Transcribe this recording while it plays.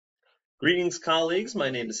Greetings, colleagues.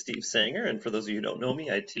 My name is Steve Sanger, and for those of you who don't know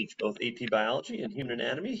me, I teach both AP Biology and Human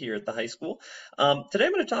Anatomy here at the high school. Today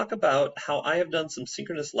I'm going to talk about how I have done some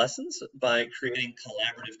synchronous lessons by creating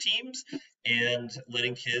collaborative teams and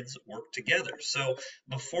letting kids work together. So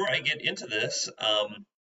before I get into this,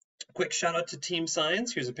 quick shout out to Team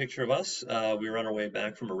Science. Here's a picture of us. We were on our way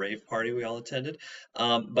back from a rave party we all attended.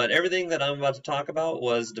 But everything that I'm about to talk about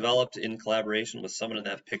was developed in collaboration with someone in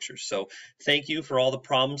that picture. So thank you for all the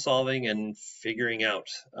problem solving and figuring out,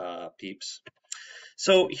 peeps.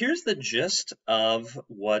 So here's the gist of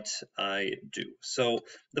what I do. So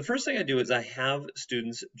the first thing I do is I have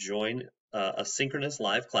students join a synchronous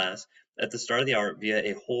live class at the start of the hour via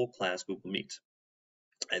a whole class Google Meet.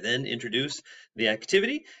 I then introduce the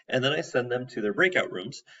activity, and then I send them to their breakout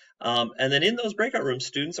rooms. And then in those breakout rooms,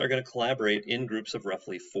 students are going to collaborate in groups of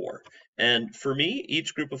roughly 4. And for me,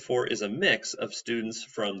 each group of 4 is a mix of students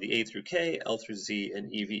from the A through K, L through Z,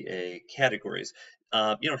 and EVA categories.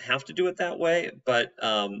 You don't have to do it that way, but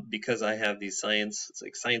because I have these science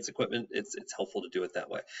equipment, it's helpful to do it that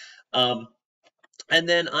way. And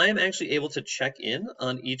then I'm actually able to check in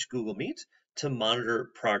on each Google Meet to monitor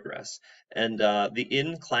progress. And the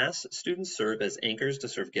in-class students serve as anchors to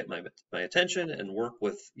sort of get my attention and work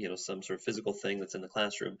with, some sort of physical thing that's in the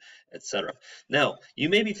classroom, etc. Now, you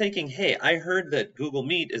may be thinking, hey, I heard that Google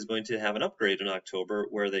Meet is going to have an upgrade in October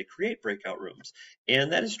where they create breakout rooms.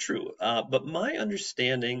 And that is true. But my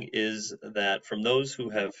understanding is that from those who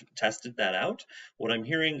have tested that out, what I'm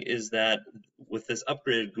hearing is that with this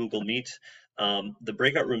upgraded Google Meet, the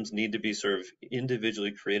breakout rooms need to be sort of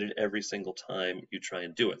individually created every single time you try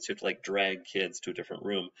and do it. So you have to like drag kids to a different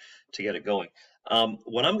room to get it going.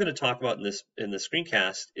 What I'm going to talk about in this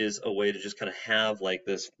screencast is a way to just kind of have like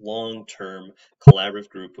this long-term collaborative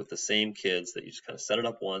group with the same kids that you just kind of set it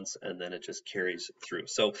up once and then it just carries through.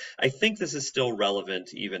 So I think this is still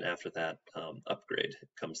relevant even after that upgrade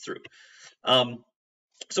comes through.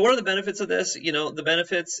 So what are the benefits of this? The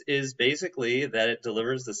benefits is basically that it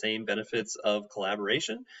delivers the same benefits of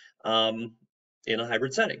collaboration in a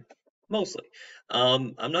hybrid setting, mostly.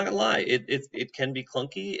 I'm not gonna lie, it can be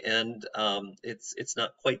clunky and it's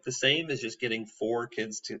not quite the same as just getting 4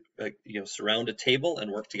 kids to surround a table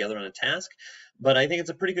and work together on a task. But I think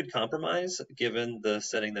it's a pretty good compromise given the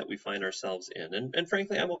setting that we find ourselves in. And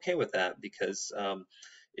frankly, I'm okay with that because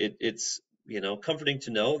it's comforting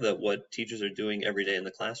to know that what teachers are doing every day in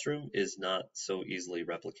the classroom is not so easily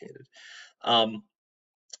replicated.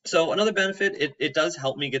 So another benefit, it does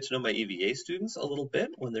help me get to know my EVA students a little bit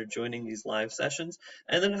when they're joining these live sessions,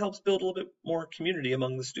 and then it helps build a little bit more community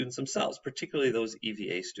among the students themselves, particularly those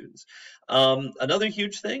EVA students. Another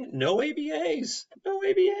huge thing, no ABAs, no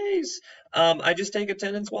ABAs. I just take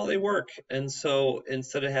attendance while they work, and so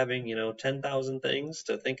instead of having 10,000 things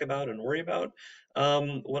to think about and worry about,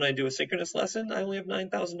 when I do a synchronous lesson, I only have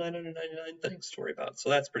 9,999 things to worry about, so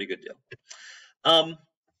that's a pretty good deal.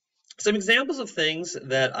 Some examples of things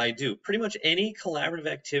that I do. Pretty much any collaborative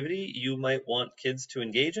activity you might want kids to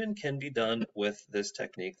engage in can be done with this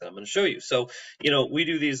technique that I'm going to show you. So, we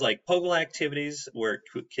do these like POGL activities where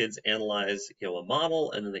kids analyze, a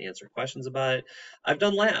model and then they answer questions about it. I've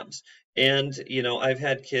done labs. And, I've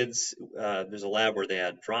had kids, there's a lab where they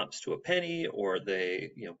add drops to a penny, or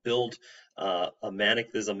they, build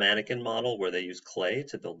there's a mannequin model where they use clay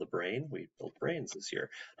to build the brain. We built brains this year.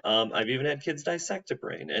 I've even had kids dissect a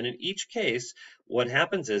brain. And in each case, what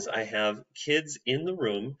happens is I have kids in the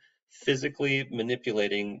room physically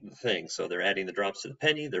manipulating the thing. So they're adding the drops to the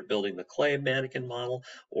penny, they're building the clay mannequin model,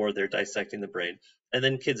 or they're dissecting the brain. And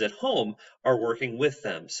then kids at home are working with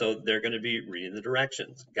them. So they're going to be reading the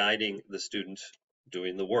directions, guiding the student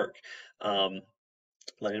doing the work,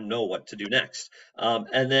 letting them know what to do next.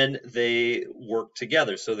 And then they work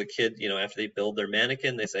together. So the kid, after they build their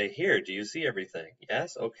mannequin, they say, here, do you see everything?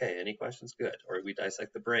 Yes? Okay. Any questions? Good. Or we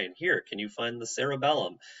dissect the brain. Here, can you find the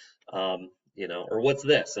cerebellum? Or what's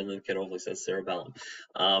this? And the kid hopefully says cerebellum.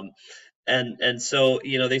 And so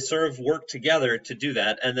they sort of work together to do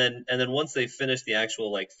that, and then once they finish the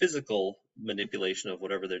actual like physical manipulation of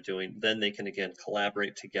whatever they're doing, then they can again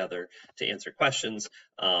collaborate together to answer questions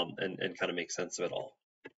and kind of make sense of it all.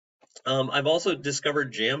 I've also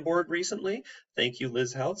discovered Jamboard recently. Thank you,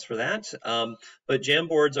 Liz Houts, for that. But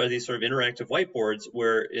Jamboards are these sort of interactive whiteboards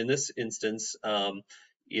where in this instance,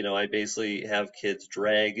 I basically have kids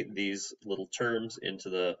drag these little terms into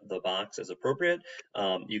the box as appropriate.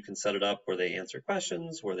 You can set it up where they answer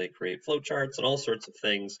questions, where they create flowcharts and all sorts of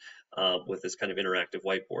things with this kind of interactive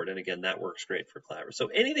whiteboard. And again, that works great for collaboration. So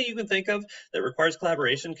anything you can think of that requires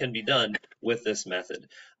collaboration can be done with this method.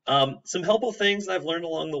 Some helpful things I've learned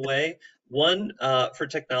along the way. One, for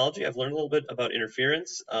technology, I've learned a little bit about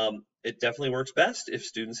interference. It definitely works best if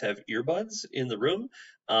students have earbuds in the room.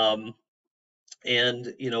 Um,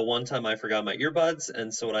 and one time I forgot my earbuds,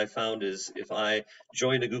 and so what I found is if I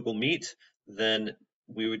joined a Google Meet, then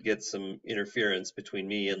we would get some interference between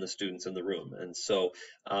me and the students in the room. And so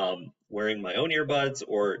wearing my own earbuds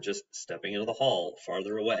or just stepping into the hall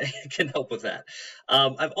farther away can help with that.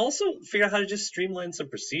 I've also figured out how to just streamline some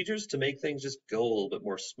procedures to make things just go a little bit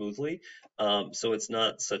more smoothly, so it's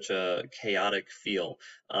not such a chaotic feel.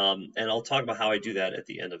 And I'll talk about how I do that at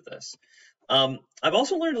the end of this. I've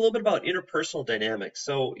also learned a little bit about interpersonal dynamics.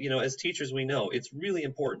 So, as teachers, we know it's really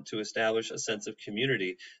important to establish a sense of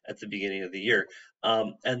community at the beginning of the year.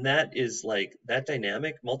 And that is like that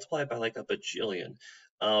dynamic multiplied by like a bajillion.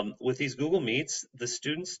 With these Google Meets, the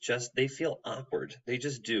students they feel awkward. They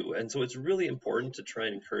just do. And so it's really important to try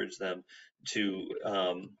and encourage them to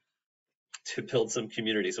build some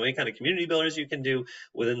community. So any kind of community builders you can do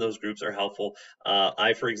within those groups are helpful.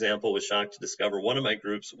 I, for example, was shocked to discover one of my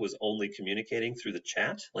groups was only communicating through the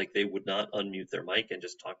chat. Like they would not unmute their mic and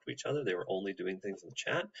just talk to each other. They were only doing things in the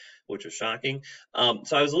chat, which was shocking.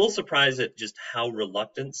 So I was a little surprised at just how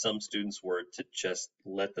reluctant some students were to just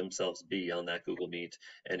let themselves be on that Google Meet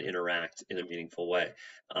and interact in a meaningful way.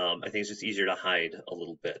 I think it's just easier to hide a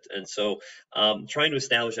little bit. And so trying to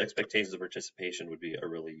establish expectations of participation would be a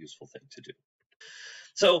really useful thing to do.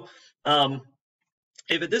 So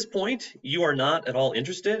if at this point you are not at all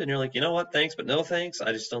interested and you're like, you know what, thanks, but no thanks,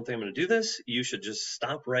 I just don't think I'm going to do this, you should just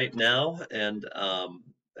stop right now and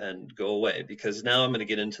go away, because now I'm going to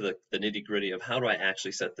get into the nitty gritty of how do I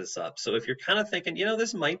actually set this up. So if you're kind of thinking,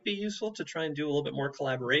 this might be useful to try and do a little bit more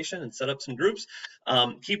collaboration and set up some groups,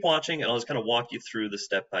 keep watching and I'll just kind of walk you through the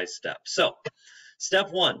step by step. So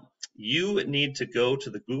step one, you need to go to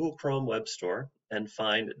the Google Chrome Web Store and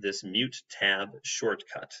find this Mute Tab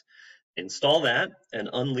shortcut. Install that and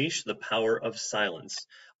unleash the power of silence.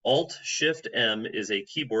 Alt-Shift-M is a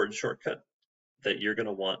keyboard shortcut that you're going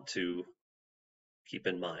to want to keep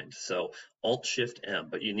in mind. So Alt-Shift-M,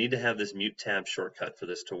 but you need to have this Mute Tab shortcut for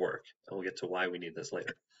this to work. And we'll get to why we need this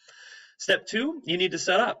later. Step two, you need to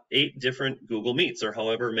set up 8 different Google Meets or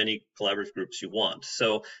however many collaborative groups you want.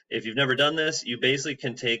 So if you've never done this, you basically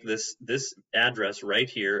can take this address right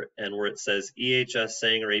here and where it says EHS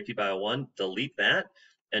Sanger AP Bio 1, delete that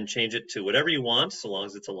and change it to whatever you want, so long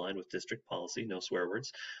as it's aligned with district policy, no swear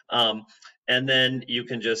words. And then you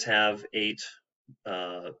can just have 8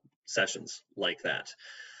 sessions like that.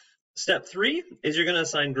 Step 3 is you're going to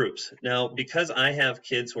assign groups. Now, because I have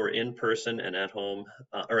kids who are in person and at home,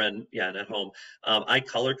 at home, I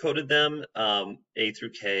color coded them A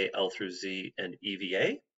through K, L through Z, and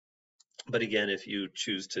EVA. But again, if you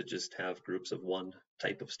choose to just have groups of one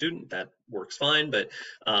type of student, that works fine. But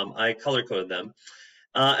I color coded them.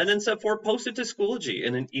 And then step 4, post it to Schoology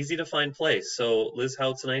in an easy to find place. So Liz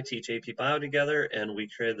Houts and I teach AP Bio together, and we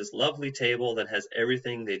created this lovely table that has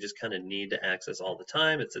everything they just kind of need to access all the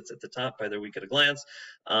time. It sits at the top by their week at a glance.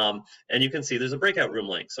 And you can see there's a breakout room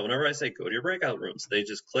link. So whenever I say go to your breakout rooms, they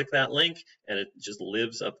just click that link and it just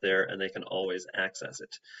lives up there and they can always access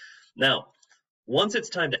it. Now, once it's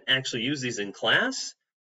time to actually use these in class,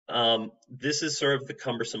 this is sort of the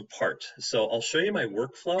cumbersome part. So I'll show you my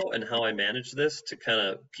workflow and how I manage this to kind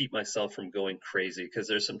of keep myself from going crazy, because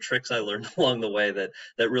there's some tricks I learned along the way that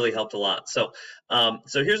really helped a lot. So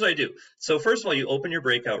here's what I do. So first of all, you open your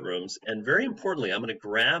breakout rooms, and very importantly, I'm going to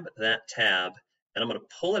grab that tab and I'm going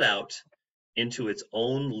to pull it out into its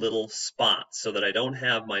own little spot so that I don't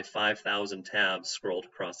have my 5,000 tabs scrolled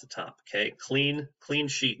across the top. Okay, clean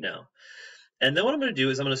sheet now. And then what I'm going to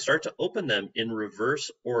do is I'm going to start to open them in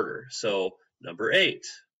reverse order. So number 8,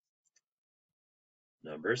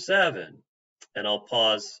 number 7, and I'll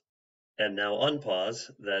pause and now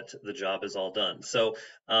unpause that the job is all done. So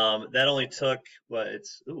that only took,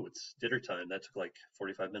 it's dinner time. That took like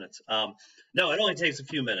 45 minutes. No, it only takes a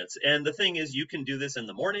few minutes. And the thing is, you can do this in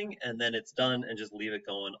the morning and then it's done and just leave it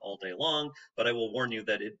going all day long. But I will warn you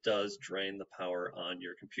that it does drain the power on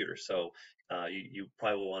your computer. So you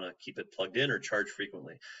probably will want to keep it plugged in or charge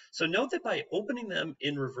frequently. So note that by opening them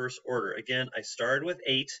in reverse order, again, I started with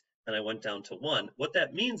 8 and I went down to 1. What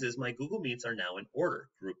that means is my Google Meets are now in order.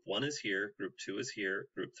 Group 1 is here, Group 2 is here,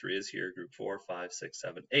 Group 3 is here, Group 4, 5, 6,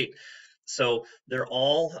 7, 8. So they're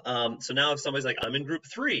all, so now if somebody's like, I'm in Group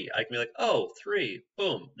 3, I can be like, oh, 3,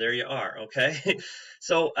 boom, there you are, okay?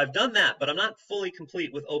 So I've done that, but I'm not fully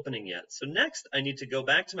complete with opening yet. So next, I need to go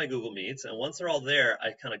back to my Google Meets, and once they're all there,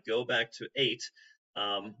 I kind of go back to 8,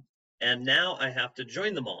 and now I have to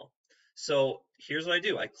join them all. So here's what I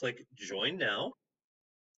do. I click Join Now,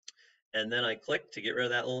 and then I click to get rid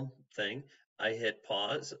of that little thing. I hit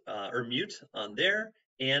pause or mute on there,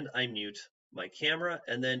 and I mute my camera.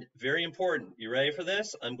 And then, very important, you ready for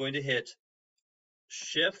this? I'm going to hit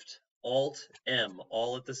Shift Alt M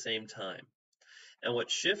all at the same time. And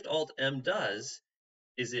what Shift Alt M does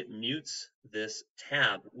is it mutes this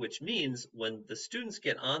tab, which means when the students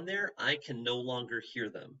get on there, I can no longer hear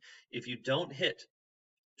them. If you don't hit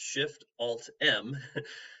Shift Alt M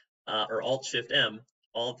or Alt Shift M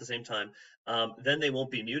all at the same time, then they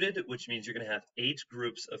won't be muted, which means you're going to have 8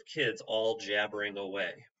 groups of kids all jabbering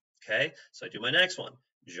away. Okay, so I do my next one.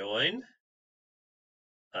 Join.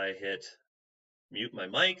 I hit mute my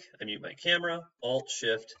mic, I mute my camera, Alt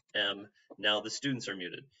Shift M. Now the students are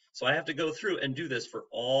muted. So I have to go through and do this for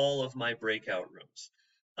all of my breakout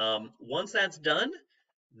rooms. Once that's done,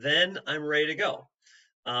 then I'm ready to go.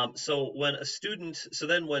 So when the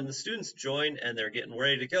students join and they're getting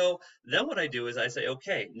ready to go, then what I do is I say,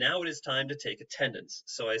 okay, now it is time to take attendance.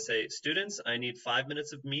 So I say, students, I need 5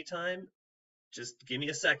 minutes of me time. Just give me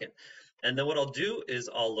a second. And then what I'll do is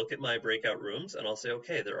I'll look at my breakout rooms and I'll say,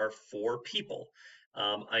 okay, there are 4 people.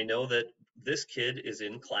 I know that this kid is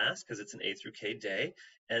in class because it's an A through K day,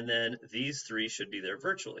 and then these 3 should be there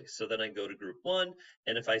virtually. So then I go to group 1,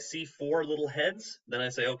 and if I see 4 little heads, then I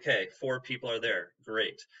say, okay, 4 people are there.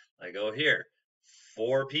 Great. I go here,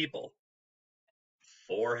 4 people,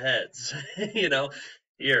 4 heads, you know,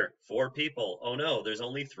 here, 4 people. Oh no, there's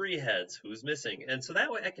only 3 heads. Who's missing? And so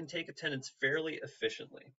that way I can take attendance fairly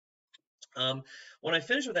efficiently. When I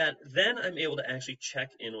finish with that, then I'm able to actually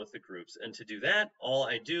check in with the groups. And to do that, all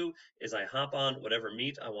I do is I hop on whatever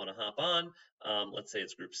meet I want to hop on. Let's say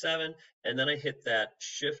it's group 7, and then I hit that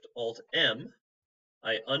Shift Alt M.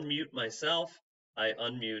 I unmute myself. I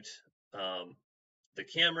unmute the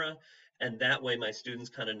camera, and that way my students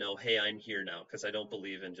kind of know, hey, I'm here now, because I don't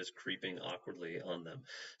believe in just creeping awkwardly on them.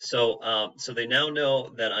 So so they now know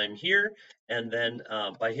that I'm here, and then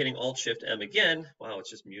by hitting Alt Shift M again, wow,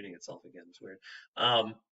 it's just muting itself again, it's weird.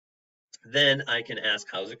 Then I can ask,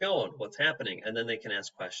 how's it going? What's happening? And then they can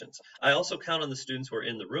ask questions. I also count on the students who are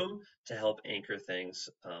in the room to help anchor things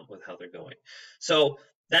with how they're going. So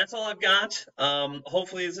that's all I've got.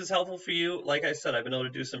 Hopefully this is helpful for you. Like I said, I've been able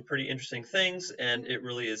to do some pretty interesting things, and it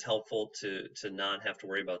really is helpful to not have to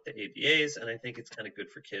worry about the ABAs, and I think it's kind of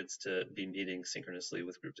good for kids to be meeting synchronously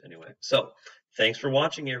with groups anyway. So thanks for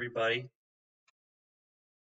watching, everybody.